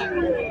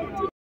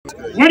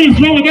 What is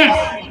wrong with us?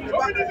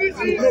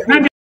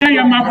 I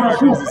am a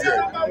prophet.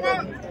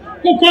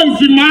 Who calls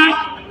him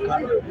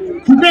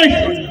Kube?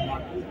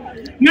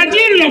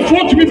 Nigeria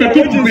fought to be the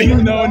top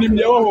Kube.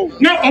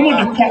 Now I'm on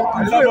the top.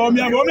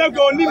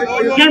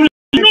 There is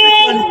no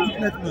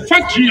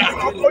factory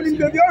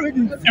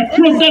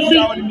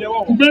processing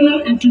Kubeno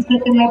into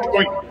coconut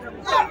oil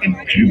and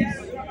cream.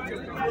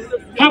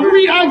 Have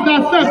we asked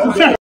ourselves to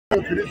say,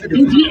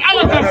 in the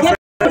other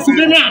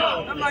Kubena,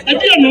 and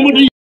you know what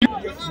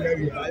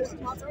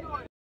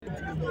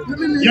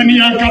Yani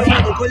Ankasa,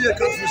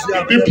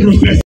 the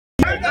process.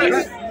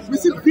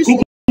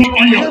 Coconut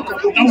oil,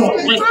 our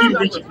Western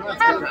region.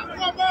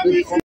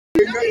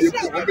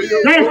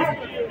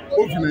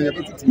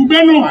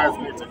 Kubeno,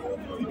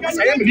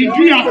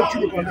 Nigeria,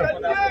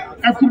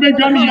 a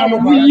Kubegami, and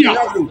we are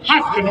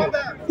Haskino,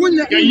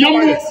 a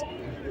young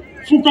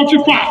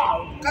Fukotifa,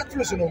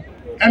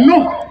 and no,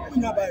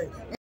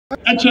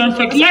 a child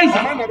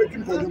fertilizer,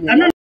 and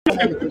no, a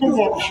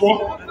coconut for.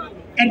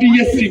 And the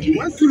yes,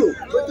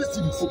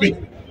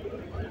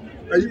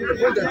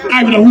 I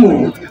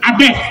will I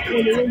bet.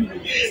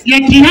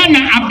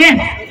 Yetihana, I bet.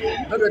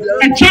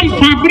 A champ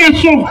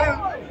Fabreso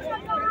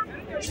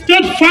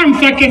State Farms,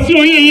 I can see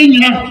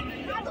you.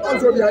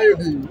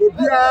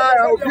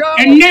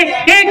 And let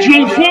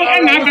Belgium for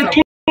another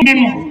 2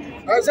 minutes.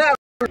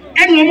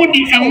 And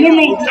nobody, and one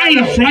of I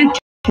fright.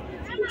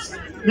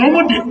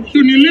 Nobody,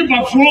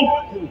 Unilever for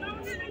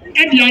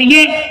and the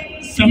year,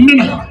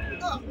 Samina.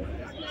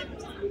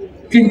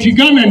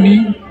 Kentigana ni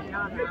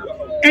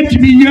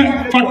etbiye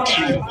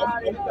factory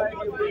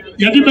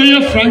yadibeye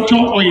fracture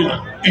oil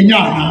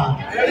enyana.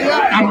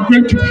 I'm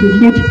going to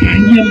promote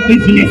Ghanaian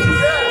businesses.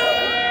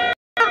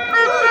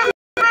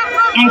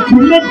 I'll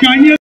promote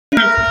Ghanaian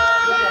businesses.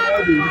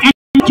 I'm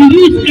to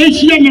use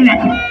Asia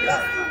America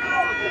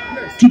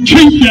to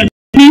change the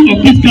view of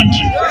this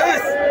country.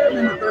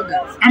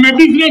 I'm a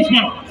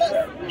businessman.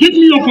 Give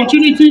me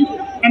opportunity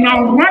and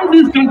I'll run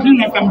this country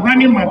like I'm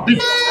running my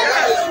business.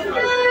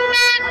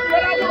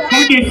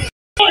 But the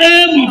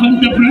aim of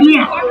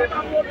entrepreneur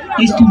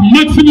is to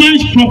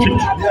maximize profit.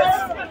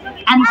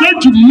 I'm going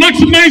to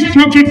maximize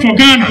profit for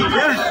Ghana.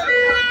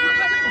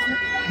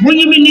 When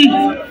you mean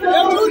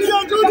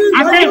I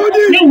bet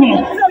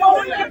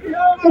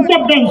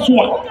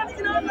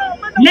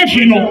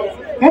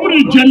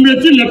already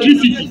generating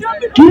electricity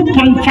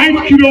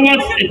 2.5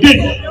 kilowatts a day.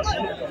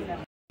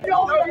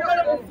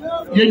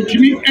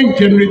 And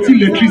generating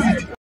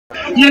electricity.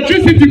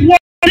 Electricity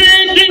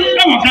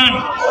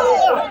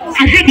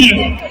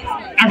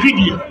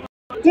Ahedia,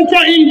 Kuka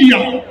India,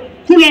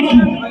 Kulapu,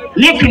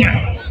 Lakana.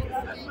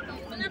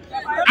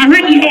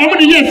 Ahedia over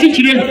the year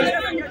 60.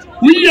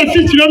 We are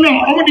 60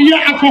 over the year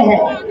alcohol.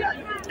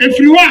 If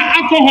you are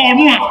alcohol,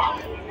 no,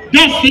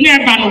 that's the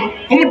nearby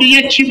over the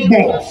year chip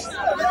balls.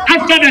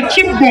 After the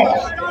chip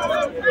balls,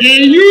 they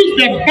use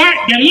the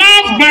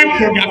last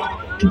byproduct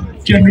to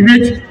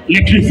generate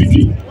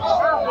electricity.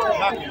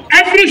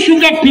 Every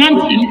sugar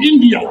plant in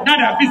India that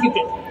I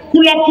visited,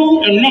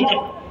 Kulapu and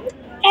Lakana,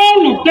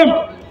 all of them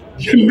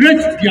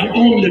generate their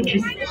own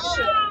electricity.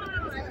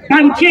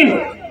 Banche,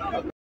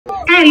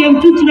 I am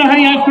teaching a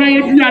higher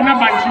prayer.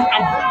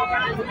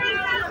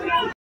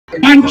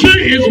 Banche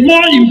is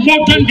more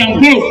important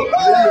than gold.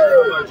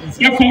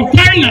 Therefore,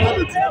 Thailand,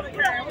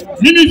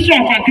 Ministry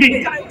of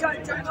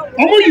Agriculture,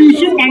 Omo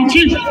use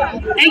Banche,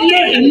 and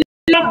yet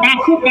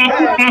Baku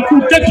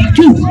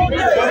 32.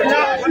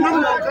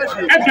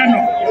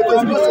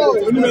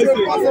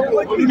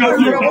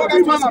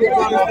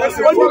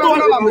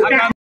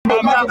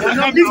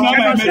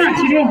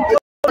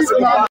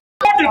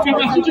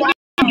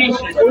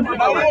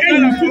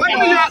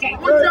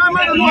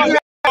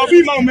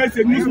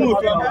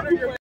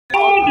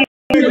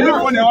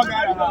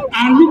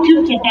 Are looking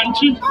for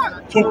Banchi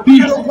for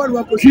beer,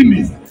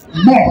 Guinness,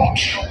 malt.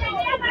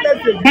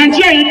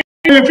 Banchi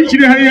is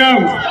featuring here.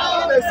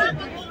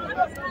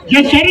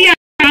 Yes, sorry,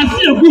 I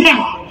see a Buha.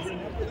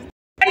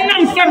 And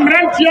now some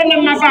rent here in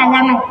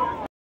Mazawano.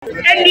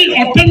 Any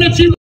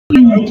alternative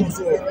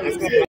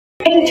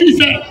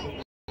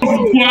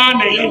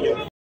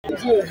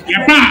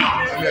Yaba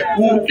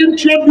will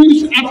introduce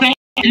other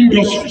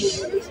industries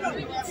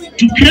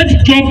to create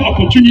job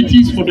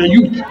opportunities for the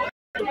youth.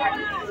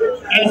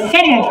 And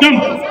some of them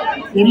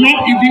will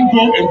not even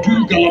go and do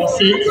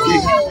galamsey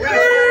again.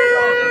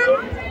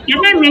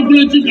 You're not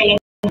regulating galamsey.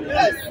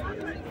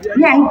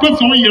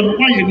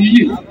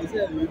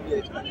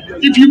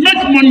 If you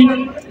make money,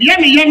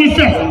 Yami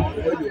says,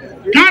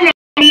 Ghana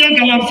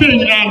galamsey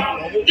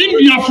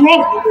India for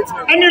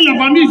any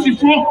Lebanese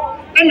for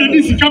any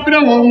this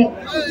capital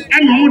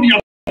and Modia.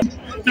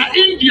 The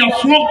India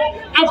for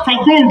after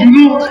gold, you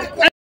know,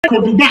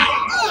 Dubai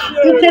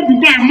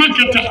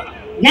marketer,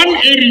 one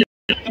area,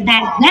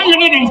 about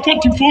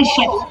 144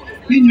 shops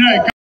in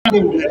Ghana.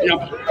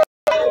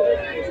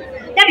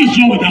 What is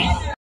wrong with that?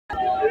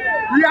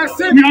 We are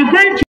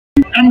going to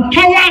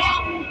empower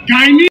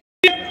Ghanaians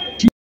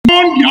to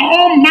own their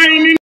own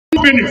mining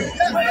companies,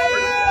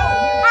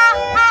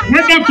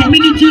 whether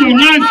community or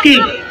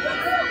landscape,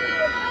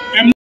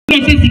 and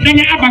says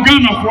Ghana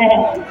Abagana for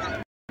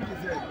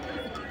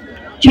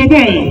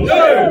Choboy.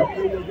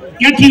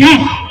 Yatiha.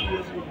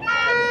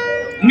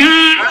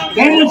 Now,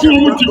 almost you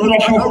want to go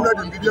for.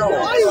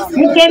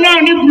 Who can now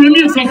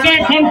need for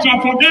sign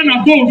contract for Ghana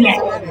gold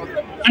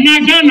and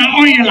Ghana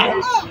oil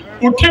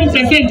or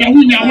 10%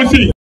 I would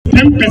say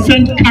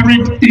 10%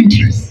 current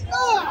interest.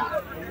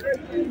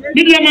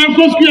 Media man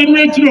goes to a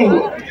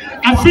metro.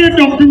 I said,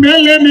 Dr.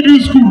 Mele Middle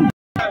School.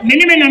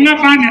 Many men are not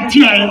buying a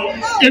child.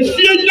 If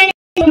you young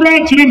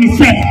branch, let me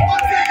say.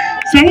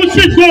 So, what's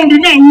it gold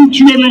now? Would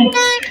you know?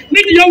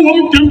 Media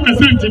won't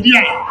 10% a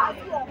year.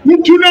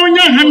 Would you know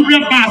your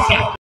 100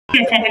 basa?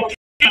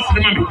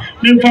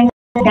 Then from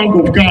Bank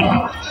of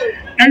Ghana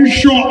and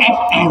show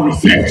up our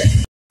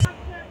reserves.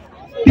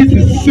 This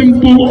is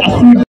simple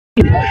as we do.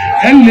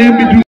 And let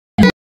me do.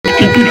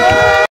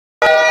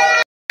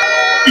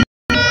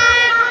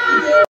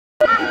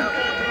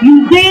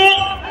 You go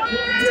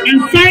and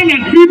sign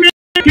an agreement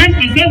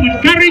 10% with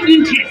carried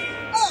interest.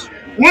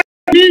 What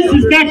it means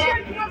is that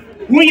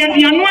we have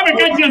the annual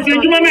vacancy as a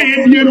human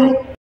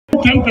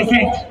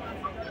 10%.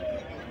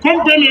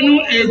 Company no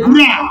a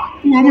gra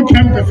who have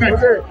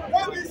 10%.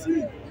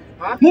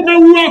 Who may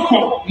work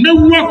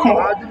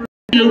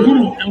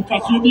and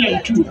Fasobia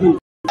to go.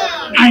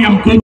 I am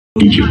going to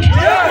change it.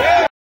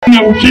 And I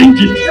will change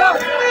it.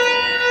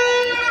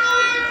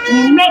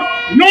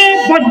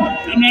 Nobody,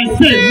 and I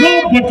say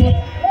nobody,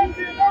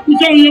 who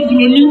tell you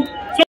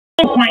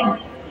someone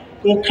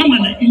will come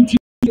and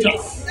intimidate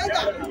us.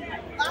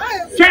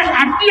 Say, I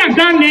feel a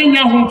gun in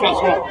your home for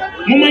so.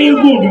 Mama, you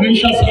go to the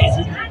Shas.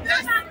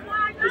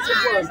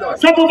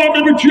 Some of them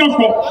will cheer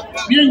for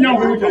being your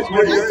home for so.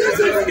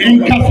 In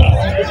Casa.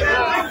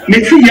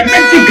 Make sure you're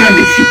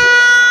anti-Gandhi.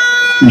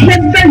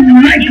 Whether you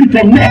like it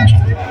or not.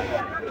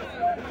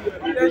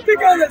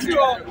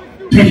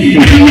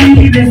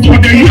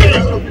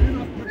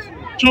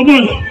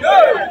 Choboy,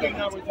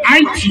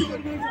 IT,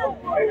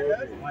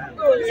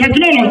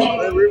 technology,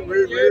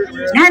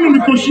 now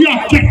because you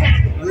are tech,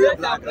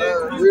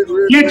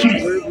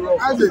 lectures,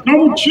 now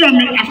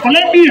chairman, a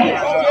Columbia,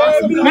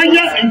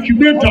 Maya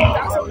incubator,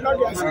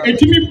 a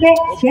team for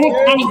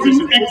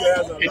 4,000 X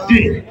a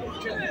day.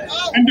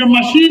 And the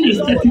machine is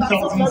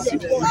 30,000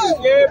 cities.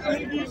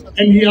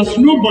 And he has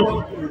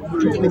nobody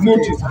to promote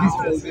his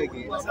business.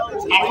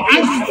 I've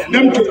asked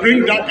them to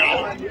bring that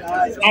guy.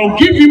 I'll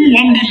give him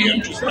 1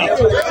 million to start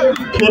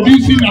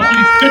producing at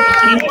least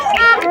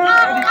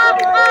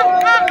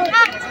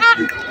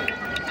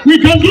 33%. We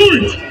can do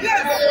it.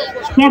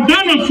 For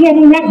Ghana for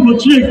what we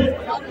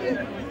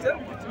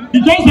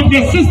because of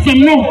the system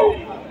now,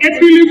 I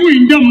believe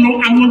in them now.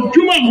 I will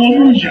do my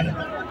own.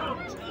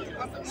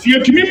 See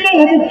it to me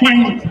more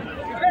point.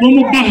 No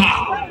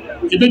baha,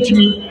 it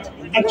me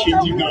a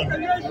changing Ghana.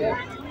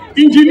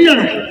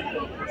 Engineering.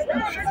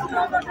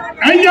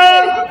 And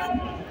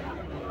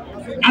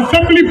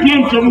assembly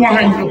plant from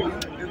Wahine.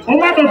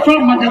 Over the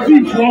farm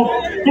magazine for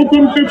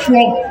Otumfour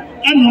for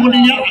and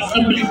only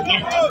assembly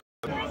plant.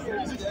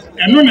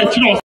 And no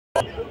natural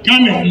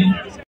Ghana.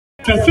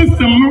 The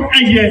system no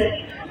aye.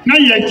 Now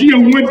you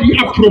want to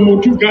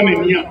promote Ghana.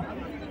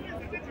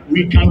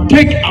 We can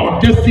take our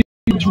destiny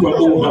to our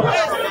own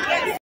house.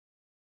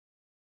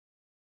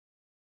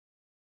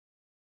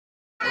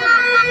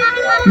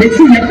 Let's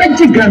see your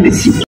picture, Gandhi.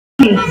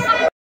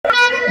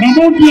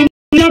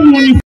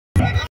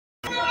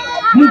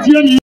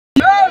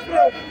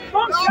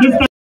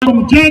 From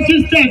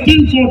Judges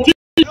 13:14.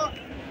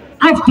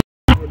 After,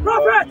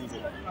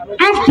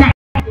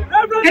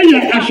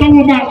 I show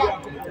back.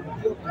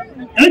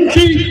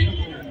 Empty.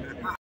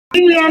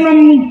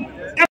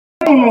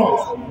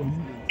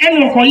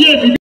 And for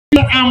years,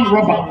 armed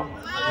robber.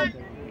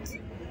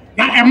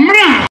 Now, a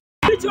man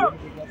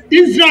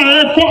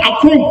Israel for a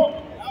crow.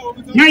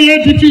 Now,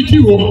 you defeat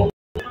you.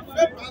 A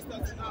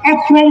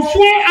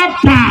Otumfour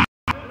after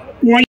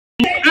what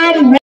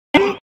armed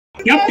robber,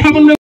 your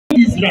permanent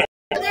Israel.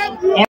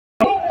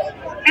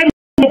 And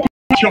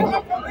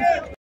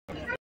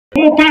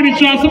parish,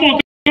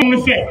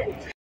 someone say,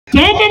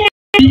 so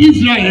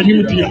Israel and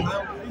India,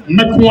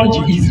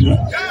 Mekwaji Israel.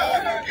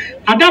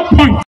 At that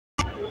point,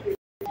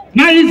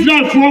 now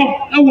Israel for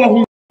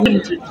our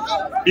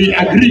they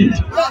agreed.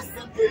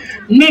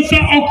 Nessa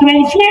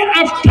Otumfour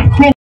after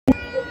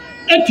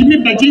me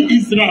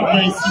Israel.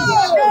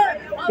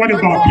 What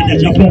about Ken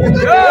Agyapong?